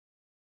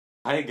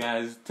Hi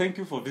guys, thank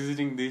you for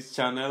visiting this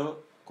channel.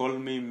 Call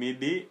me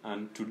Midi,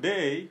 and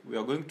today we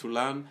are going to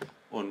learn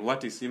on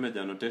what is image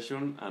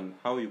annotation and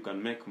how you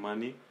can make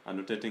money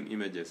annotating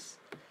images.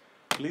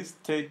 Please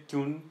stay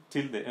tuned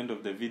till the end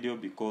of the video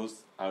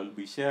because I will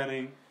be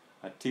sharing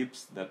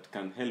tips that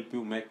can help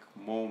you make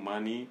more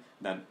money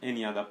than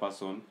any other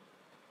person.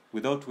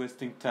 Without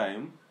wasting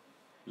time,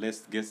 let's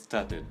get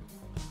started.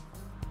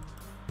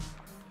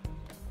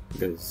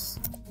 Guys,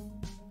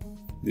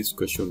 this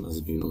question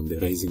has been on the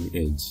rising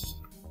edge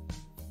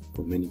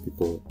for many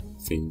people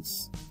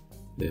since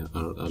there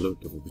are a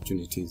lot of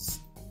opportunities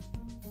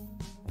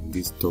in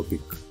this topic.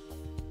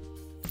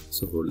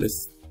 So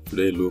let's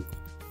today look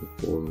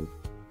for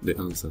the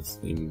answers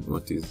in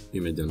what is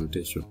image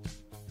annotation.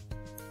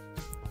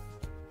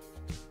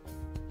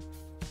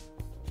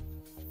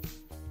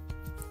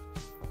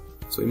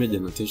 So image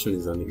annotation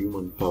is an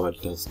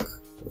human-powered task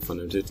of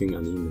annotating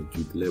an image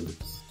with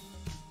labels.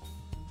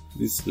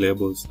 These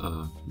labels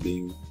are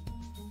being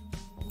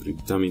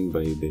predetermined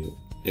by the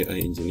AI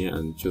engineer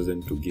and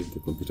chosen to give the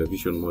computer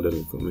vision model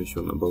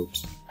information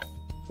about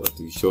what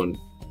is shown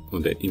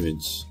on the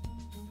image.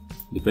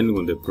 Depending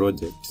on the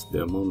project,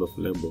 the amount of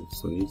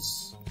labels on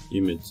each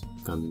image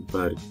can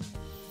vary.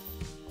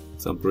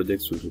 Some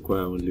projects will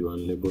require only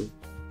one label,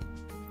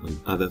 and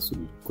others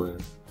will require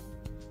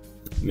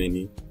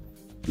many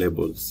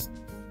labels.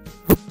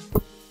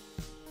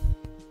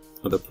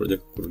 Other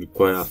projects could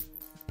require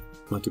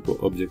multiple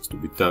objects to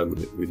be tagged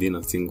within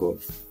a single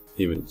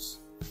image,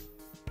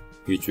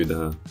 each with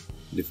a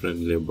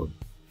different label.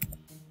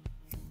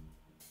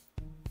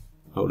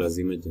 How does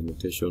image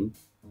annotation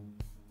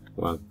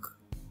work?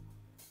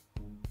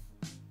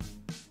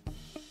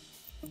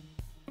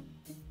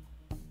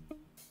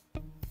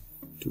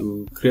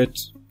 To create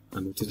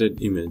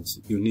annotated image,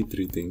 you need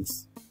three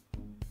things.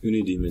 You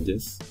need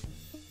images,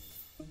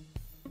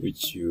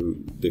 which will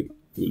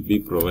be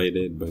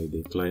provided by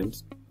the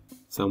client,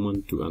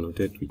 someone to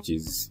annotate, which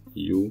is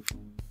you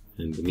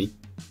and me,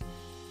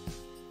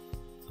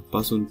 a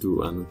person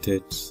to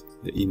annotate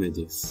the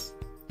images,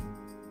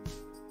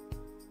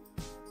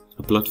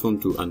 a platform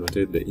to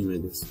annotate the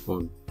images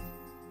on.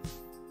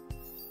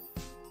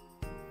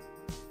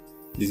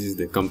 This is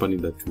the company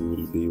that you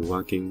will be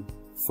working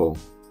for,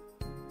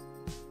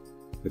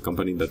 the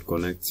company that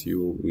connects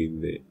you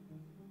with the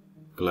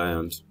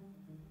client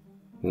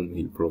whom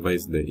he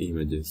provides the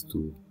images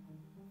to,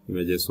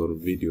 images or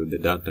video, the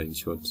data in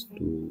short,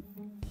 to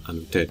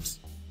annotate.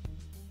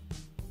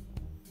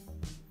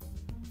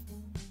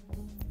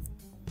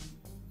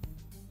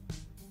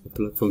 The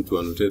platform to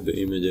annotate the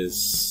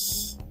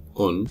images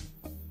on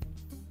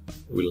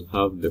will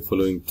have the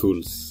following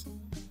tools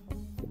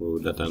for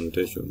that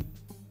annotation.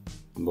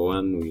 Number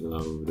one, we'll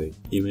have the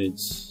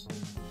image,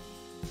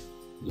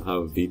 we'll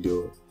have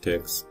video,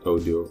 text,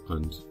 audio,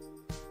 and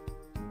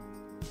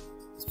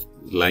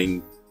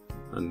line,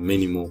 and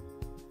many more.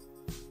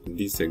 In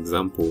this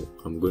example,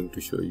 I'm going to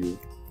show you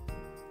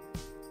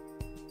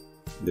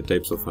the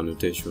types of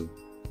annotation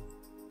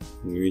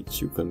in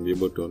which you can be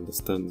able to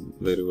understand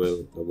very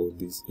well about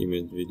this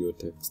image, video,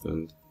 text,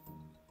 and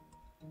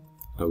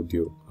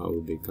audio, how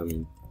they come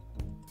in.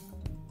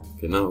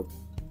 Okay, now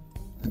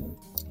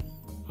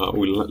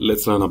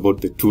let's learn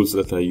about the tools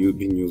that are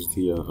being used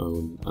here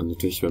on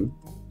annotation.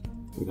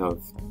 We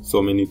have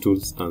so many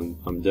tools, and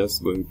I'm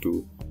just going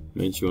to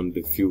mention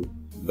the few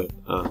that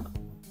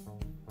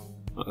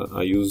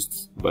are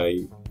used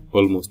by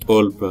almost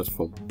all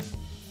platforms.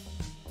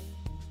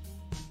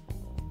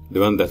 The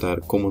ones that are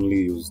commonly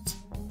used.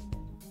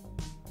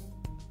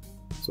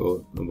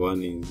 So number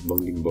one is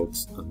bounding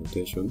box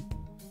annotation.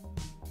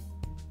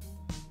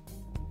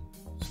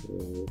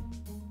 So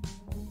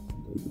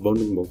with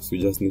bounding box, you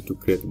just need to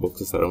create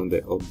boxes around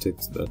the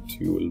objects that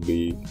you will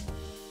be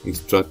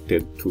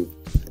instructed to.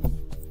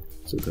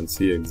 So you can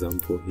see an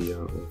example here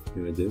of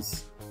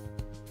images.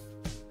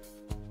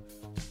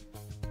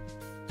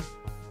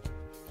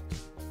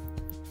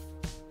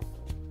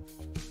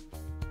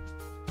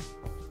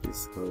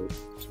 This is how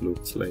it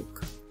looks like.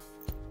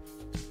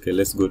 Okay,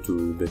 let's go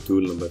to the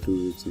tool number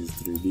 2, which is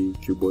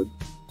 3D keyboard.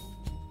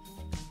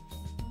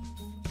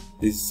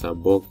 This is a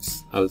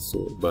box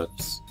also, but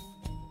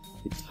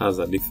it has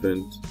a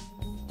different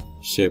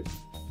shape.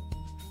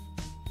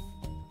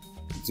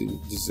 This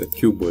is a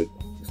keyboard.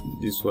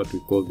 This is what we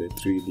call the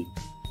 3D,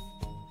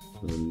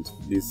 and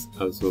this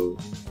also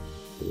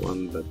the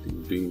one that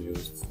is being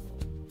used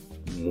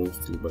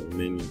mostly by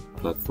many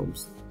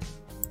platforms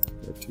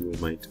that you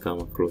might come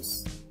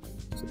across.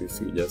 So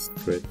if you just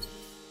create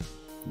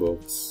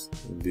box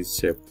in this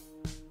shape,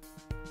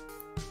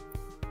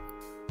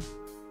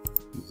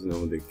 this is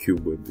now the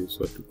keyboard. This is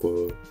what we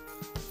call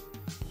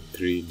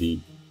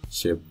 3D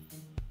shape.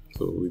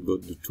 So we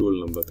got the tool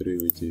number 3,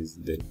 which is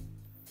the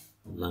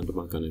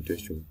landmark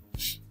annotation.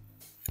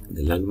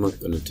 The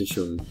landmark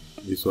annotation,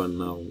 this one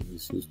now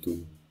is used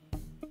to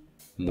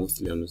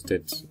mostly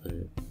annotate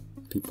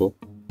people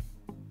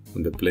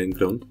on the playing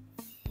ground,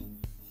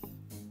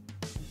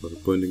 or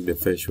pointing the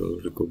facial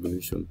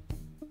recognition,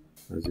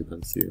 as you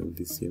can see on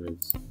this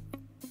image.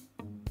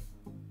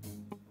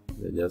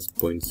 They're just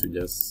points. You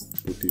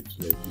just put it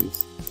like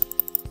this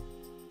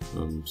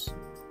and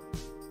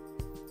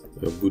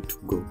you're good to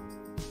go.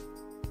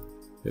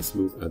 Let's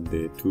look at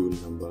the tool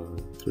number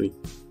 3,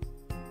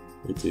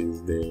 which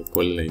is the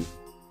polyline.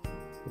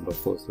 Number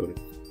 4, sorry.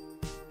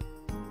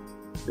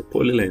 The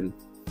polyline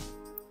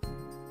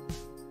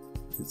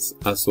is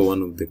also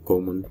one of the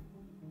common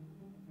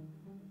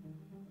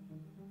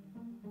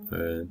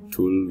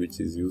tool which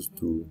is used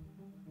to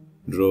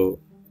draw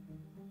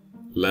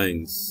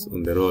lines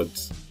on the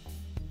roads,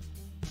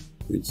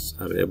 which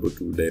are able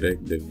to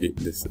direct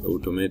the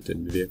automated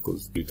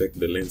vehicles, detect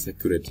the lanes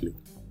accurately,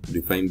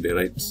 define the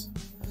right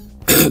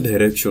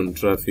direction,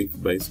 traffic,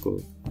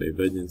 bicycle,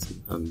 divergence,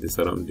 and the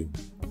surrounding.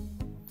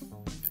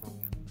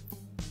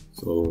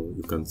 So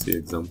you can see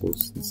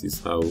examples. This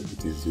is how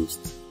it is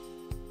used.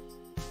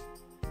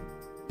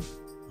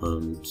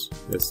 And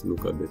let's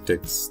look at the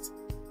text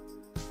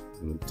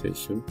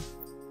annotation.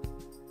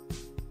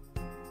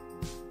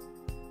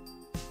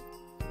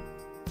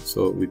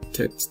 So with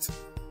text,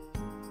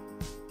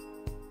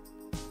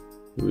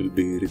 you will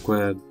be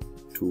required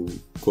to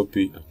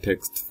copy a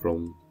text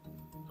from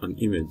an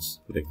image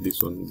like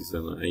this one. This is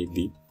an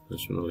ID,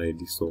 national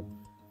ID. So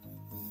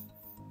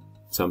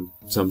some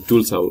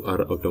tools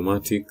are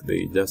automatic.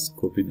 They just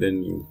copy.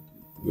 Then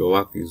your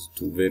work is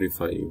to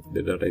verify if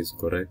the data is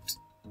correct.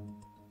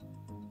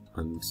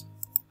 And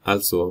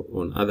also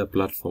on other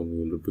platforms,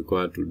 you will be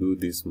required to do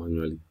this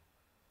manually.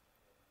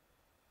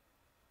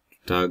 To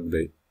tag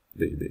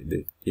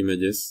the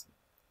images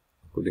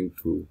according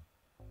to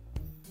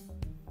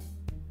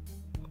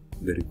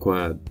the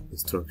required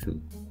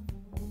instruction.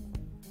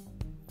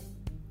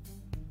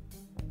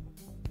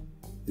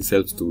 This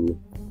helps to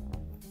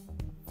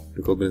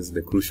recognize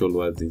the crucial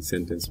words in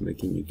sentence,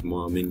 making it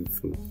more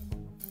meaningful.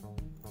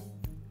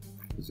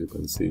 As you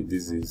can see,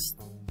 this is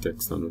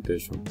text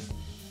annotation.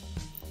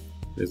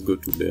 Let's go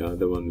to the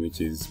other one,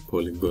 which is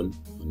polygon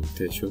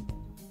annotation.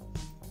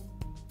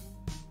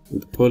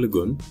 With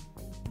polygon,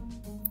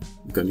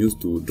 you can use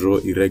to draw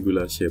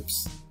irregular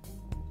shapes.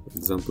 For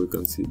example, you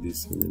can see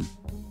this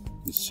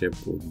shape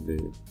of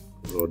the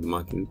road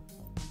marking.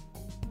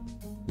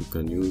 You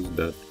can use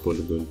that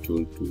polygon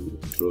tool to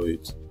draw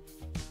it,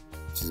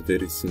 which is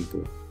very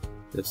simple.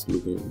 Just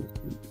looking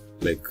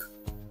like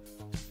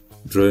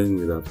drawing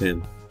with a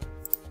pen,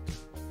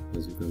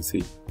 as you can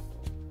see.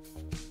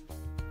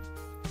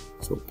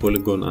 So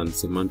polygon and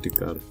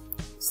semantic are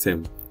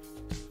same.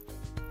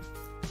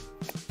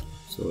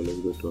 So let's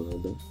go to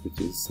another,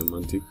 which is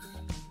semantic.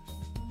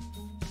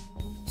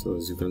 So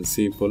as you can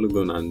see,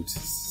 polygon and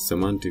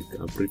semantic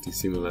are pretty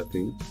similar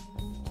thing.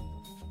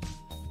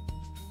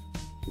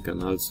 You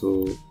can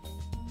also,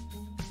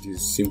 it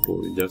is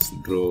simple, you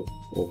just draw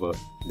over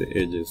the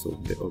edges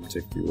of the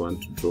object you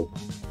want to draw.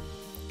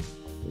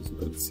 As you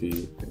can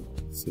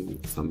see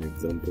some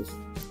examples.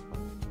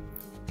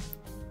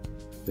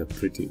 They're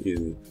pretty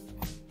easy.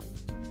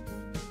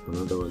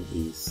 Another one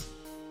is,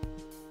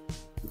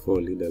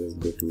 before leader, let's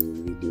go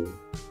to video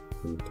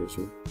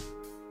annotation.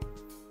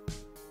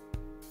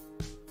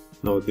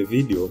 Now the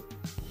video,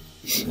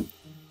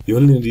 you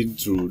only need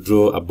to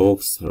draw a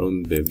box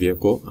around the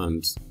vehicle,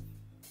 and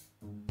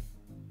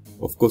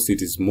of course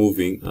it is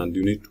moving, and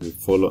you need to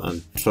follow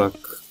and track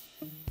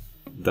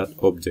that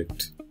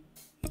object.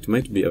 It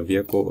might be a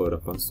vehicle or a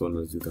person,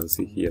 as you can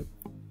see here.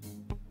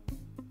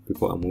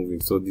 People are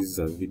moving, so this is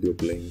a video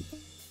playing.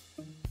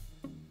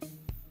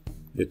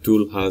 The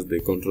tool has the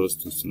controls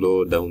to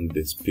slow down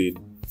the speed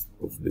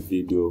of the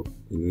video,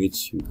 in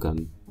which you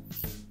can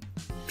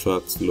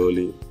track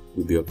slowly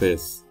with your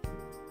pace.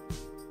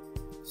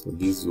 So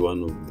this is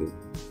one of the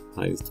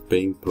highest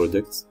paying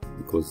projects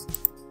because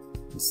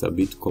it's a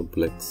bit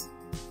complex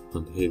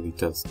and heavy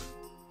task.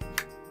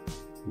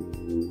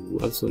 You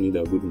also need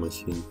a good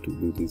machine to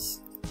do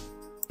this.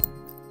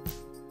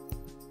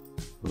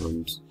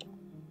 And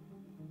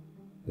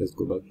let's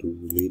go back to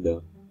leader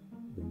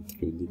in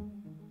 3D.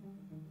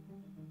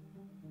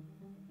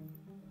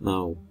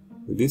 Now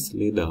with this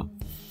leader,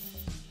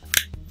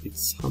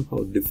 it's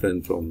somehow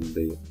different from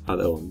the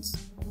other ones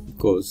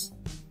because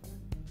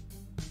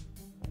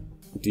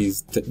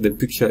the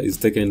picture is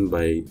taken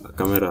by a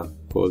camera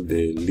called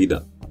the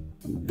leader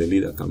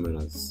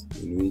cameras,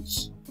 in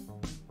which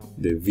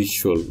the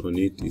visual on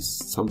it is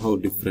somehow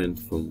different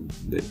from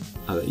the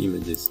other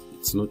images.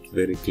 It's not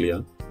very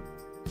clear,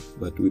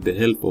 but with the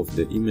help of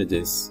the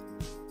images,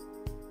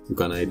 you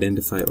can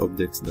identify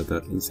objects that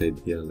are inside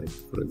here. Like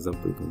for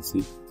example, you can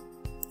see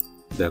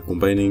they are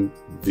combining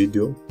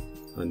video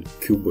and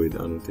cuboid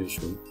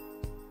annotation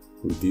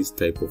with this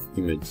type of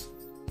image.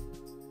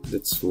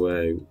 That's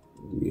why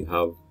we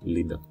have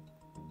leader.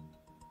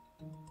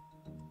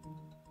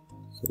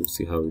 So you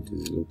see how it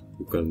is look.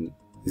 You can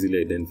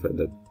easily identify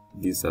that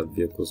these are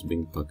vehicles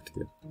being parked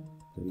here,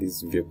 and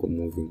this vehicle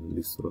moving on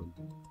this road.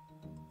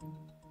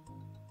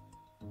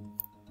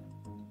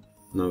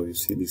 Now you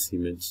see this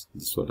image.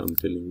 This is what I'm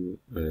telling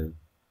you.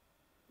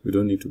 You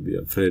don't need to be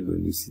afraid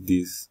when you see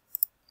this,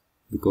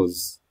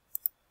 because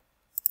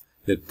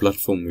that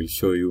platform will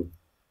show you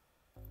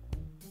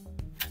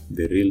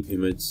the real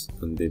image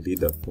and the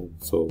leader form,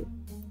 so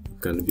you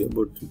can be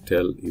able to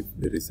tell if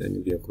there is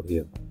any vehicle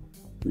here,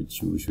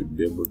 which you should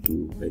be able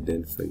to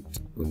identify it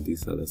on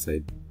this other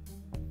side.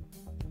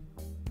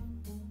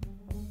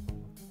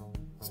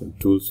 Some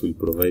tools will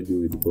provide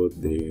you with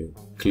both the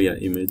clear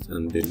image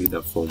and the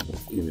leader form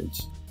of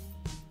image,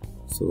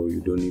 so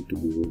you don't need to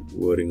be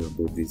worrying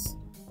about this.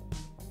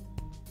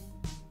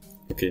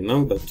 Okay,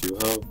 now that you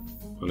have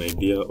an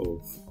idea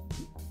of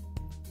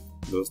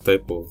those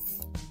type of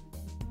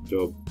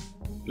job,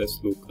 let's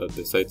look at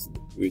the sites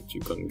which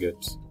you can get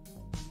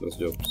those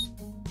jobs.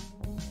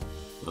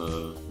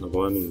 Number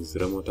one is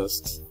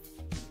remotasks.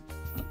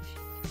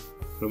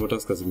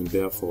 Remotasks has been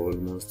there for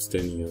almost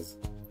 10 years,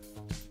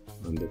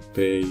 and the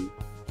pay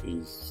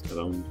is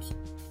around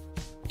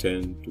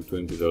 $10 to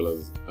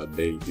 $20 a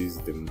day. This is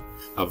the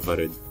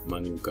average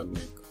money you can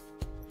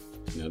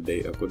make in a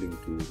day according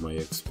to my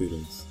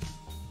experience.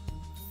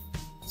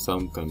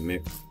 Some can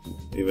make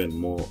even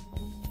more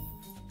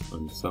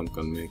and some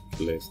can make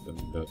less than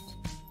that.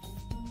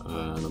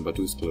 Number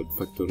two is Cloud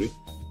Factory.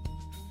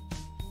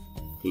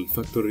 Cloud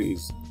Factory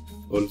is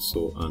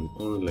also an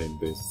online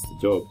based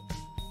job,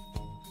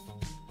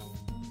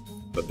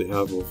 but they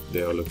have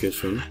their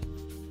location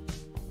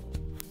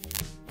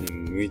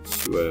in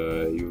which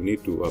you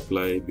need to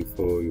apply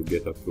before you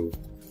get approved,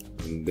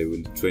 and they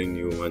will train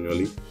you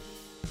manually,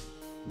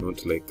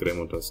 not like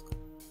remotask.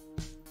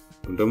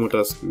 On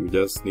remotask, you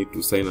just need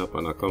to sign up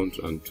an account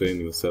and train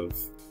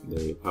yourself.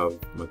 They have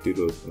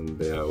materials on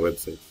their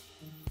website,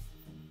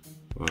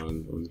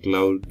 and on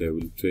cloud they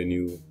will train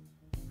you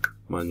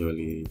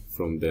manually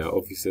from their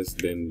offices.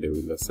 Then they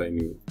will assign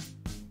you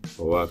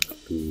for work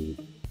to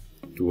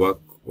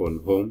work on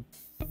home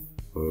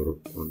or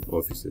on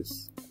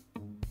offices.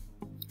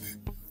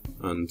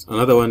 And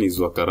another one is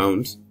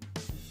workaround.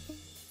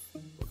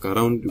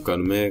 Workaround, you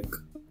can make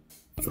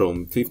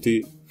from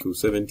 $50 to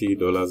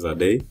 $70 a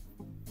day,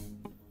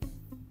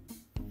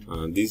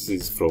 and this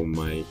is from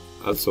my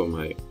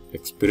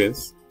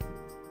experience.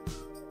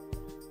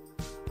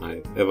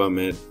 I ever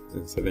made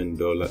 $70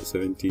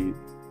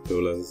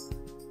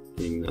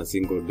 in a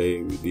single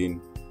day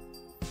within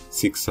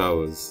 6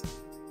 hours,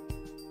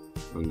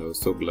 and I was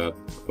so glad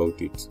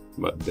about it.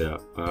 But there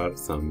are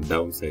some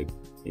downside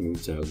in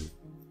which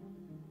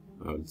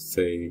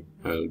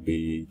I'll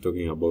be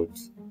talking about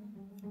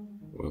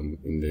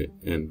in the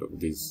end of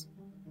this.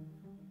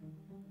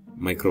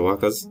 Micro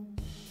workers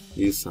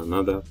is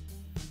another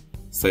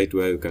site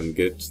where you can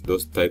get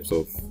those types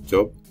of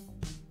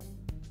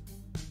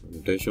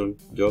annotation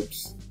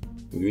jobs,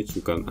 in which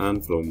you can earn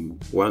from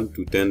 $1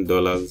 to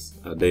 $10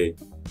 a day.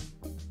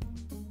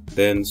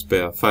 Then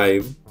spare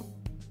 5,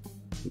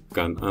 you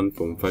can earn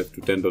from $5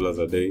 to $10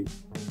 a day.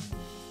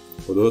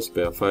 Although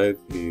spare 5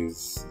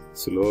 is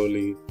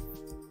slowly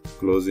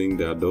closing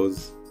their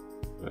doors,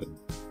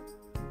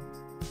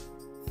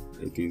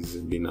 it has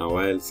been a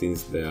while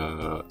since they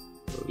are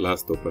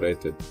last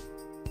operated.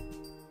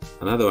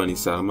 Another one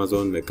is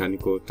Amazon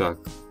Mechanical Turk,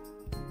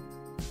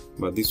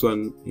 but this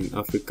one in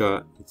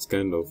Africa it's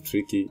kind of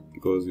tricky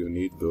because you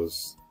need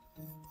those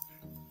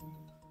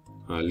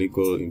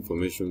legal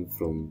information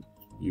from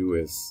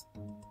US.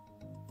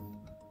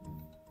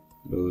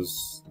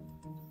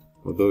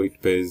 Although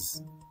it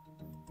pays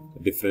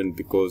different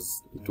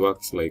because it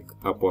works like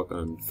Upwork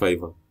and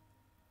Fiverr,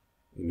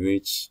 in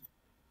which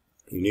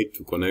you need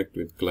to connect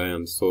with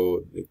clients,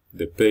 so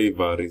the pay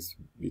varies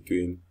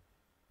between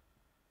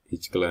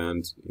each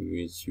client in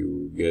which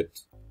you get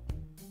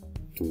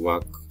to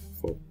work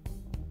for.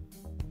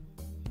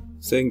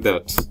 Saying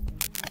that,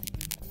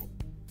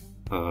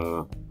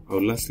 I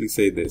will lastly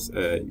say this: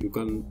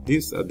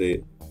 these are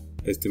the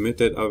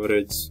estimated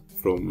average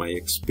from my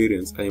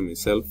experience, I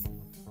myself,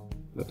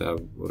 that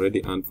I've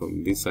already earned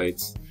from these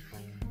sites.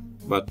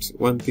 But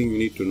one thing you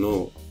need to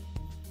know: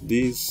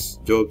 these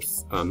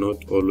jobs are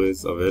not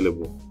always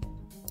available.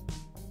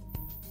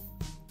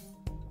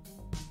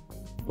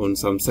 On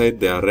some sites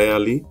they are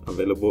rarely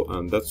available,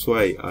 and that's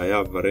why I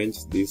have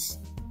arranged these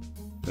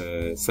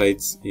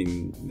sites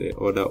in the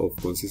order of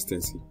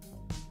consistency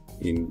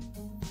in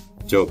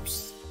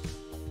jobs,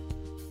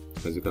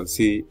 as you can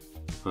see.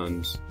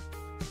 And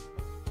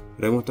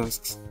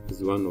remotasks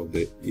is one of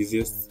the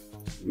easiest,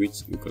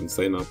 which you can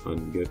sign up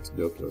and get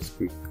jobs as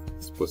quick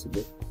as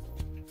possible.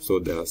 So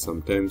there are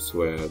some times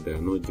where there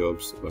are no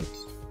jobs, but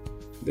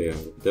they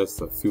are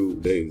just a few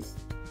days.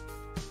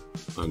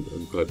 And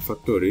on Cloud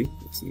Factory,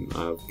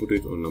 I've put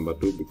it on number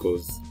 2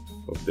 because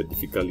of the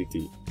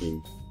difficulty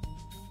in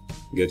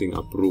getting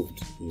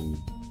approved in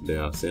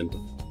their center.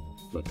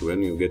 But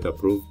when you get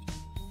approved,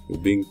 you're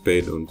being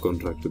paid on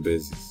contract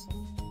basis.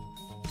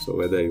 So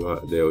whether you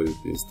are there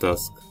with this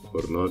task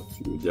or not,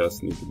 you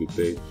just need to be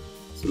paid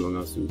as long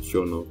as you've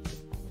shown up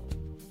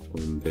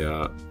on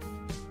their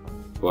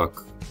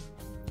work.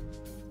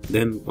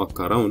 Then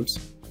workarounds,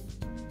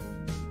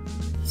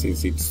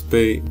 since it's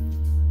pay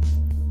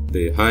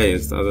the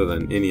highest other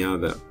than any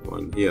other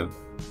one here,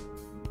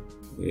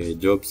 the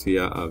jobs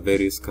here are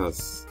very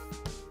scarce.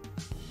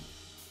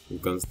 You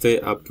can stay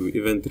up to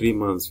even 3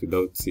 months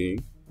without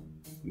seeing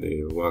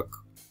the work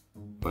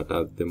but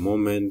at the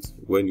moment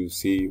when you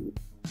see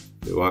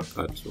the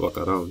work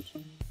around,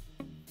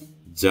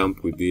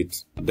 jump with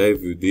it,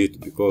 dive with it,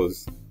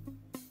 because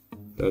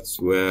that's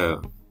where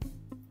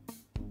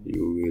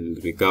you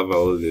will recover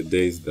all the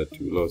days that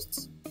you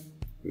lost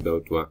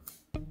without work.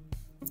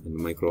 And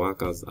micro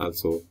workers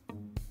also,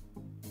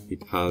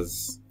 it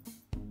has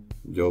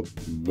job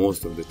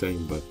most of the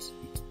time, but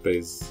it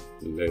pays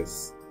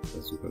less,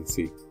 as you can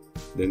see.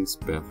 Then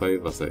Spare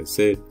 5, as I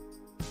said,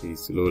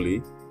 is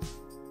slowly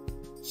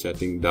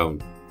shutting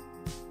down.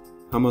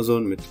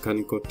 Amazon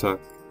Mechanical Turk,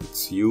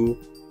 it's you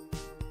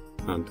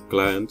and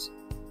client.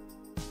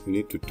 You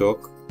need to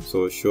talk,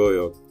 so show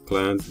your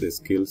clients the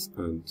skills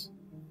and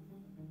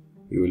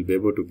he will be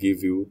able to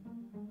give you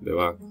the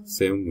work.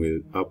 Same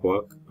with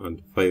Upwork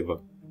and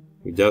Fiverr.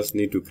 You just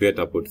need to create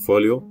a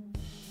portfolio,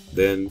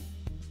 then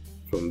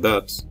from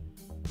that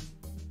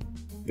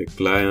the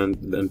client,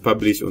 then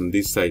publish on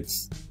these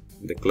sites.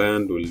 The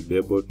client will be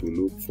able to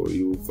look for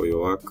you for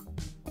your work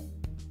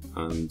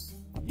and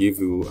give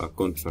you a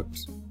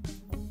contract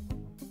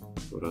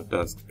for a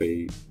task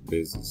pay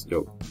basis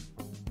job.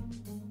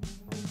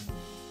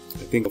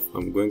 I think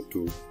I'm going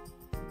to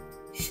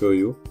show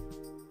you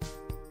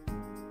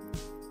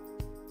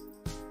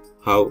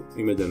how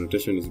image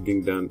annotation is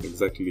being done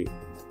exactly.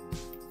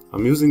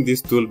 I'm using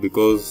this tool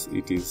because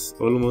it is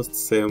almost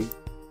same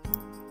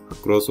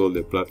across all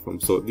the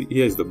platforms. So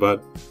here is the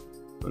bird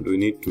and we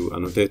need to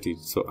annotate it.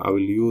 So I will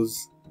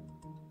use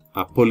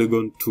a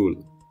polygon tool.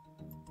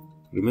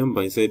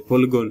 Remember I said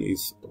polygon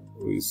is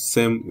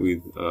same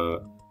with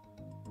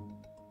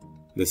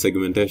the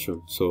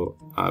segmentation. So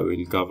I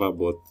will cover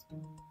both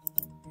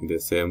in the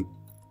same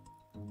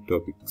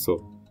topic.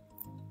 So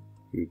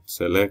you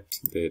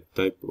select the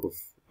type of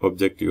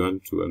object you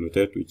want to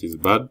annotate, which is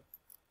bird.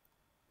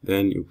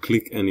 Then you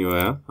click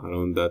anywhere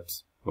around that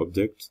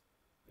object,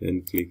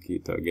 then click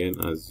it again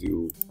as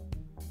you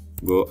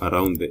go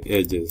around the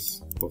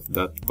edges of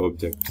that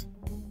object,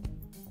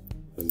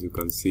 as you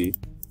can see.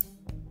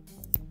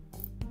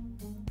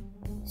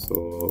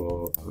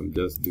 So I'm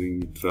just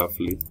doing it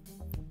roughly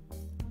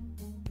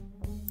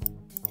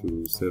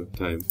to save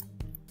time.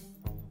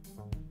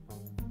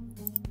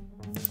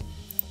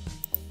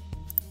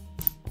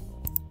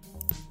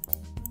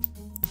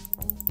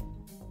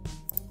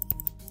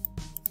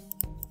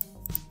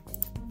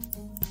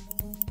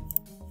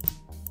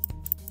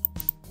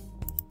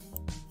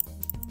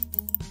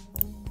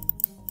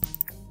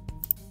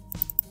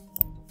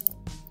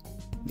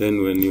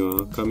 Then when you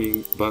are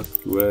coming back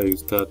to where you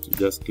start,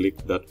 just click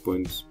that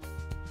point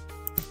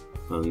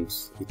and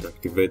it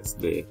activates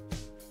the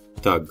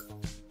tag,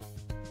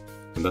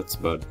 and that's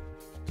bad.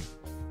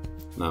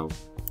 Now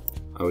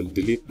I will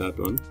delete that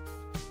one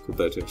so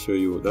that I show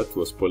you that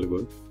was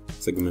polygon.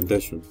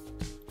 Segmentation,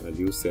 I'll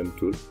use same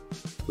tool.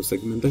 For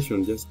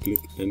segmentation, just click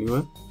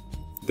anywhere,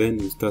 then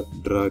you start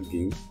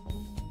dragging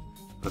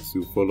as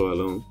you follow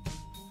along.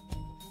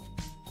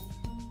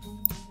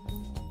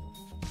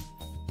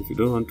 If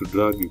you don't want to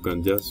drag, you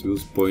can just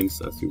use points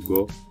as you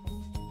go,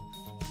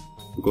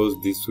 because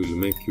this will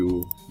make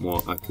you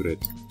more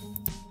accurate.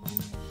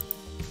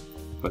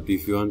 But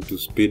if you want to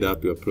speed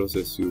up your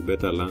process, you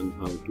better learn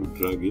how to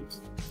drag it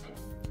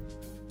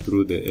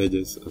through the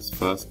edges as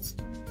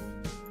fast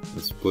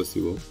as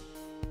possible,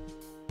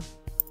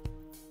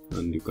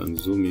 and you can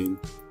zoom in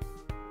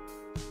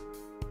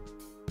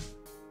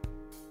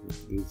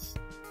like this.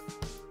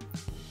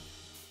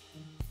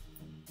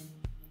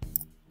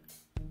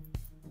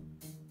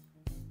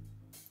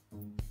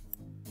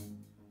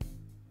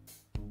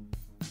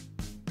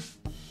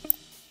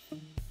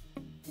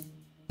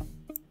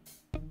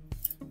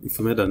 If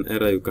you made an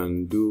error, you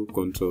can do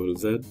Ctrl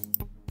Z,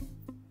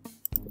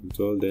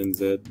 Ctrl then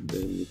Z,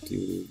 then it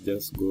will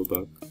just go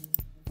back,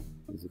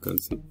 as you can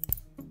see.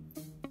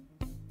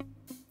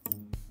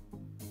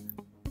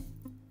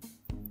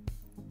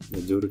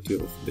 Majority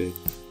of the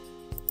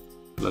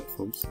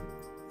platforms,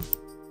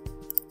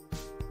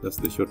 that's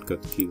the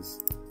shortcut keys.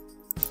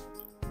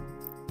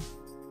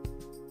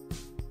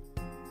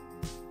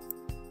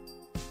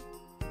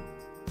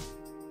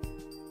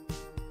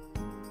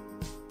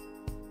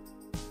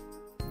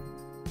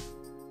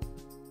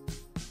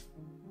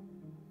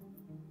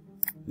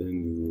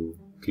 Then you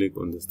click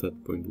on the start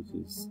point,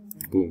 which is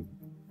boom.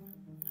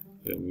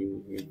 Then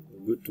you're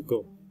good to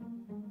go.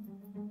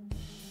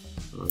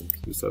 And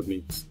you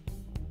submit.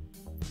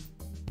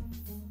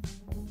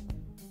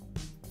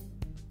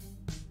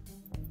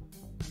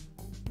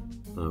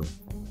 Now,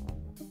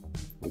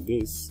 with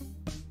this,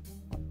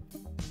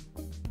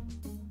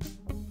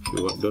 if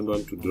you don't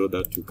want to draw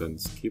that, you can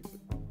skip.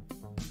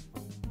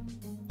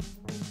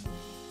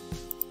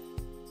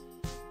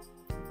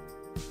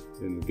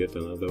 Then you get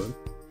another one.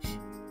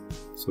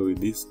 So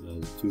with this,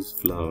 I'll choose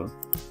flower.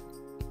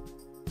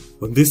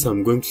 On this,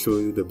 I'm going to show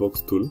you the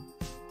box tool.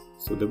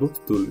 So the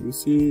box tool, you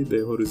see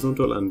the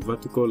horizontal and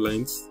vertical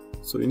lines.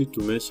 So you need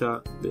to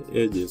measure the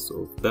edges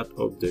of that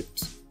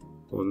object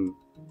on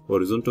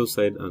horizontal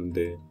side and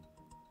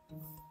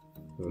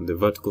on the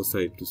vertical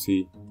side to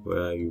see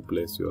where you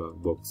place your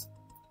box.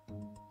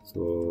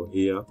 So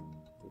here,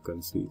 you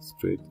can see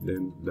straight,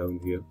 then down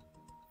here.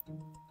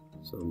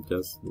 So I'm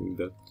just doing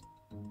that.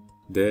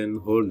 Then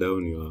hold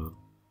down your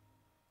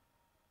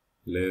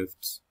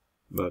left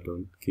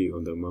button key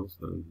on the mouse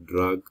and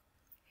drag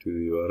to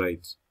your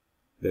right.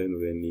 Then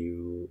when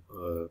you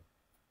are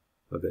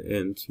at the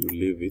end, you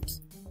leave it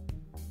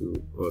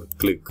or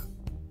click.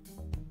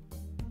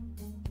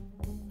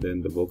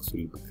 Then the box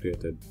will be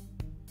created.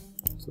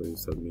 So you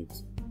submit.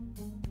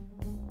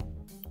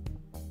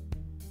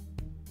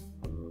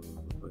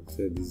 I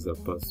said this is a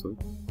person.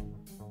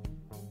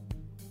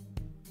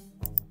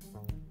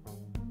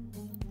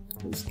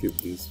 Let's skip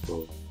this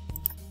for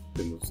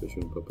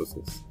demonstration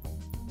purposes.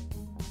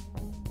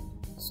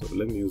 So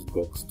let me use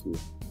box to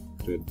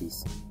create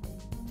this.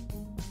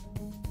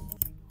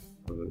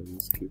 Let me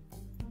skip.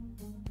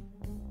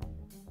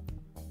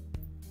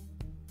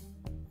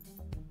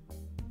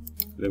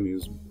 Let me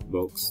use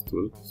box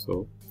tool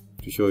so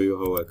to show you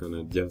how I can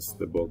adjust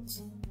the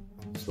box.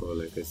 So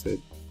like I said,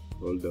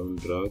 hold down,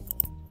 drag,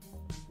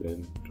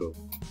 then drop.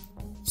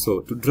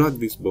 So to drag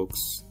this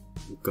box,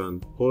 you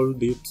can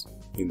hold it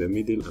in the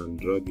middle and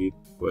drag it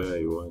where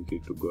you want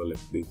it to go,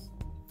 like this.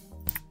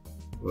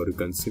 Or you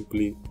can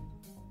simply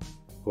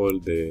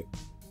hold the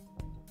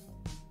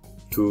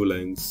two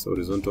lines,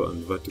 horizontal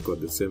and vertical,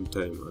 at the same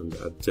time and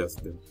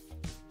adjust them.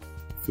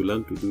 If you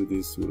learn to do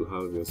this, you will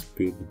have your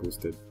speed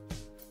boosted,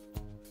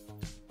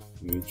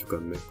 in which you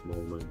can make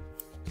more money.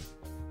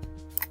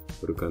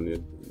 Or you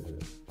can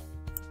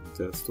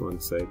adjust one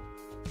side.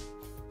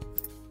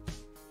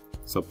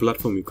 So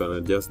platform, you can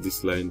adjust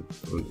this line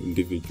on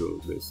individual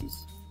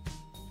basis.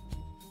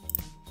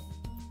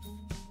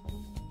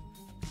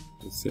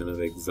 Let's see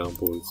another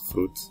example is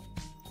fruits.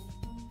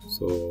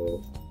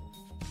 So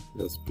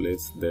just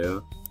place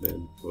there,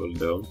 then hold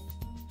down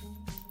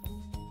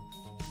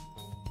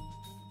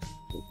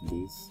like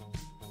this.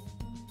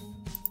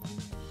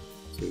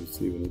 So you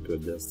see we need to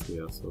adjust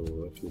here. So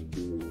what you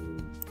do, you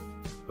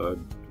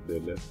add to the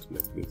left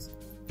like this,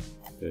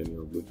 then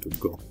you're good to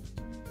go.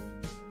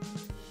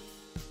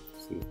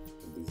 See,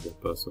 this is the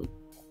person.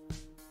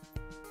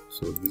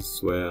 So this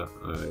is where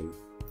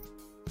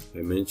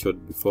I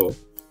mentioned before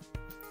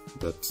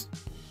that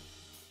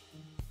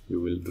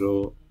you will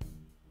draw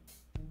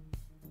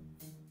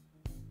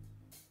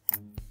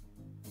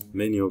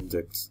many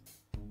objects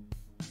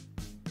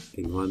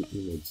in one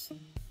image,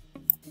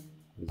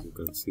 as you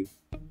can see.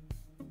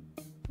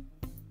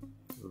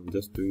 I'm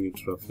just doing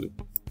it roughly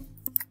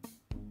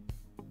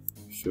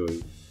to show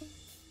you.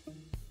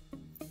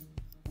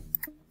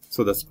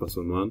 So that's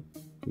person 1.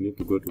 You need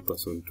to go to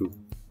person 2.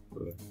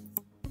 Right.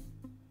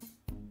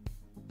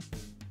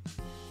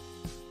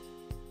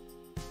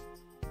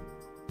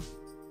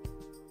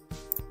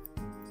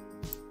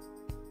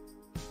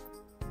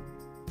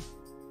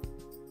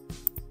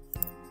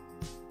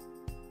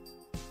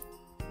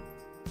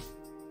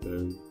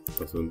 Then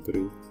person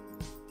 3.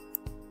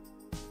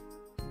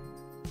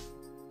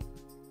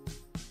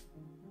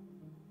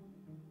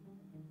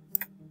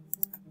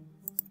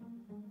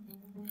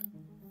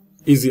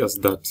 Easy as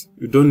that.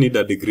 You don't need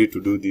a degree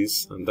to do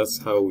this, and that's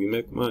how we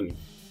make money.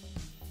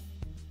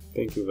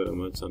 Thank you very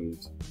much, and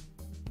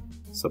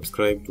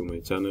subscribe to my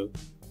channel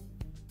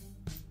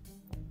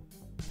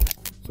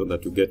so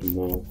that you get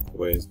more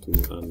ways to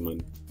earn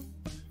money.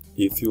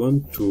 If you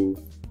want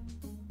to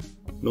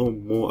know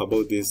more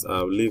about this,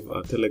 I'll leave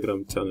a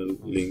Telegram channel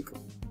link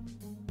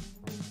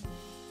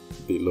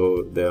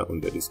below there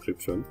on the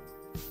description.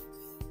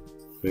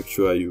 Make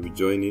sure you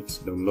join it,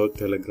 download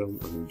Telegram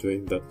and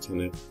join that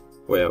channel,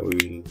 where we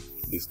will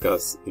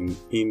discuss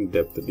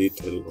in-depth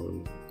detail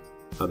on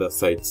other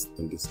sites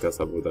and discuss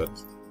about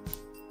that.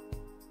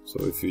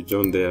 So if you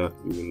join there,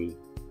 you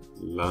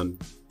will learn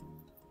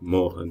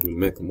more and will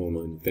make more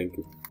money. Thank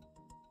you.